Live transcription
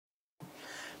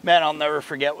Man, I'll never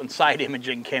forget when side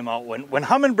imaging came out. When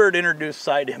Humminbird introduced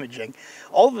side imaging,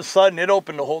 all of a sudden it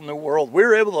opened a whole new world. We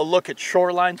were able to look at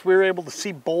shorelines, we were able to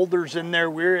see boulders in there,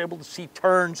 we were able to see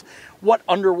turns, what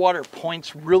underwater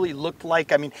points really looked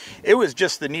like. I mean, it was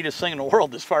just the neatest thing in the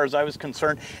world as far as I was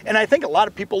concerned. And I think a lot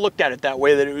of people looked at it that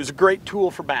way, that it was a great tool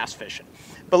for bass fishing.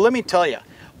 But let me tell you,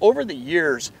 over the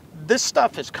years, this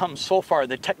stuff has come so far,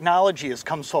 the technology has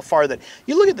come so far that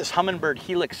you look at this Humminbird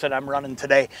Helix that I'm running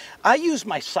today. I use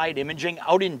my side imaging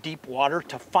out in deep water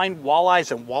to find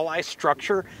walleyes and walleye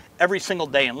structure every single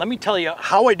day. And let me tell you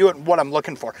how I do it and what I'm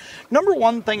looking for. Number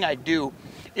one thing I do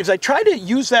is I try to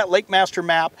use that LakeMaster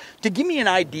map to give me an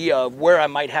idea of where I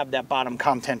might have that bottom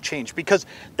content change, because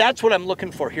that's what I'm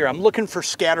looking for here. I'm looking for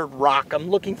scattered rock, I'm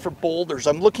looking for boulders,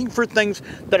 I'm looking for things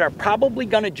that are probably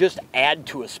gonna just add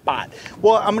to a spot.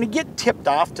 Well, I'm gonna get tipped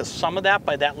off to some of that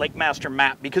by that LakeMaster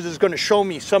map, because it's gonna show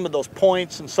me some of those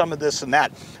points and some of this and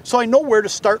that. So I know where to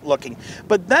start looking.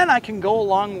 But then I can go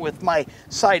along with my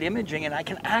side imaging and I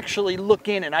can actually look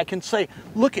in and I can say,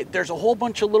 look it, there's a whole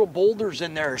bunch of little boulders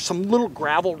in there, some little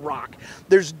gravel rock.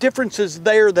 There's differences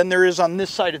there than there is on this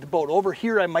side of the boat. Over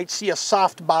here I might see a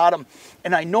soft bottom,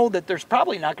 and I know that there's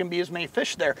probably not going to be as many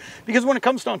fish there, because when it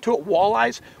comes down to it,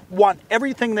 walleyes want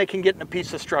everything they can get in a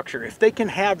piece of structure. If they can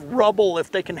have rubble,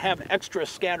 if they can have extra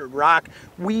scattered rock,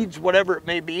 weeds, whatever it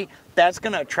may be, that's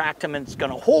going to attract them and it's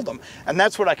going to hold them. And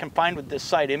that's what I can find with this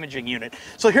side imaging unit.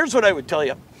 So here's what I would tell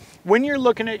you. When you're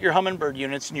looking at your Humminbird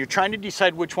units and you're trying to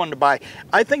decide which one to buy,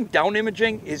 I think down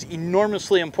imaging is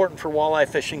enormously important for walleye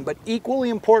fishing, but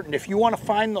equally important if you want to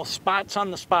find those spots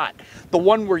on the spot. The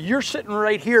one where you're sitting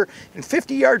right here and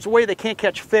 50 yards away they can't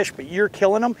catch fish, but you're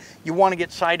killing them, you want to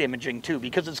get side imaging too,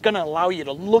 because it's going to allow you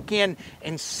to look in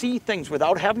and see things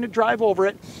without having to drive over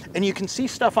it, and you can see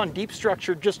stuff on deep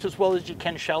structure just as well as you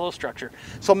can shallow structure.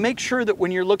 So make sure that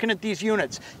when you're looking at these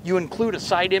units, you include a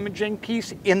side imaging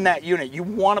piece in that unit. You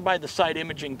want to buy the side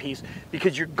imaging piece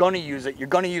because you're going to use it. You're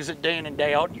going to use it day in and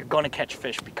day out, and you're going to catch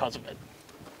fish because of it.